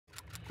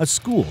A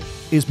school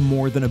is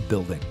more than a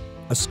building.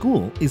 A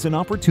school is an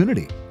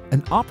opportunity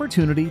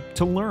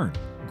to learn,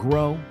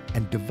 grow,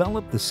 and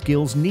develop the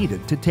skills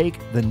needed to take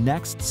the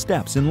next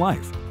steps in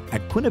life.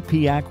 At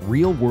Quinnipiac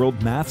Real World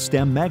Math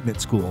STEM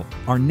Magnet School,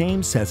 our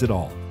name says it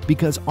all,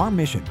 because our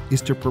mission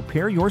is to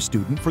prepare your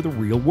student for the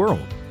real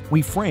world.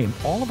 We frame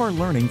all of our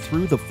learning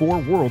through the 4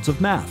 worlds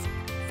of math: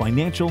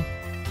 financial,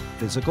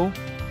 physical,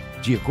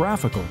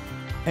 geographical,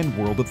 and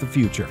world of the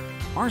future.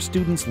 Our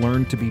students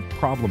learn to be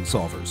problem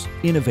solvers,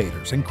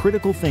 innovators, and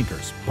critical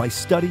thinkers by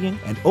studying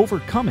and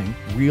overcoming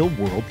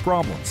real-world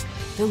problems.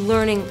 They're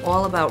learning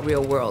all about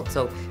real world,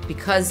 so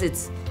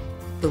because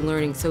the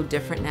learning so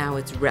different now,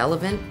 it's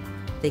relevant.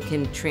 They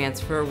can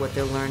transfer what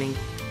they're learning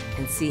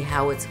and see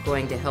how it's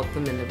going to help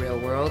them in the real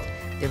world.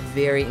 They're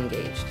very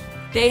engaged.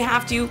 They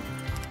have to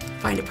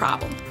find a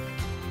problem,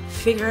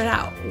 figure it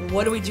out.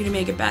 What do we do to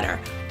make it better?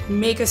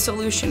 Make a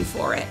solution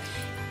for it,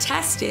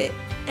 test it,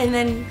 and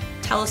then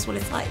tell us what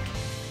it's like.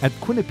 At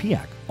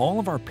Quinnipiac, all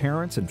of our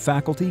parents and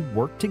faculty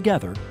work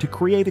together to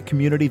create a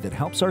community that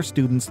helps our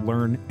students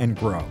learn and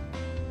grow.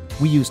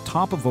 We use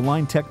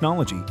top-of-the-line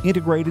technology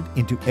integrated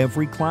into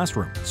every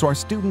classroom, so our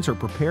students are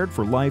prepared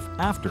for life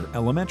after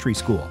elementary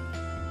school.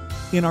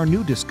 In our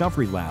new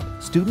Discovery Lab,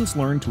 students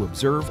learn to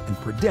observe and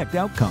predict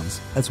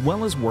outcomes, as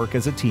well as work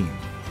as a team.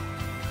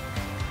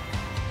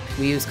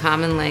 We use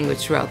common language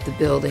throughout the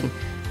building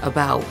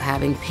about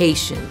having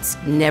patience,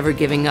 never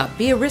giving up,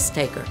 be a risk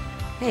taker.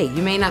 Hey,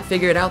 you may not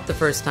figure it out the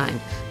first time,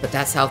 but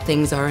that's how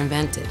things are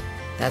invented.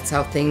 That's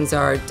how things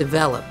are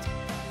developed.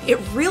 It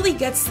really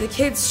gets the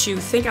kids to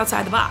think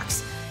outside the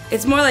box.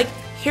 It's more like,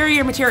 here are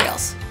your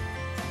materials.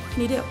 What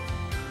can you do?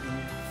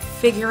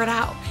 Figure it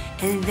out.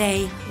 And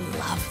they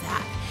love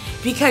that.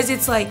 Because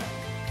it's like,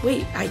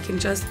 wait, I can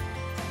just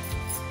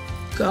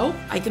go?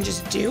 I can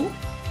just do?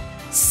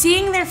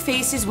 Seeing their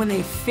faces when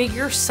they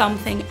figure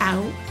something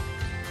out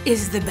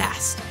is the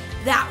best.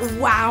 That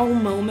wow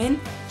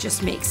moment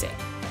just makes it.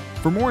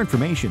 For more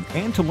information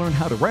and to learn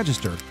how to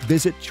register,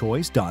 visit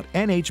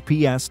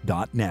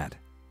choice.nhps.net.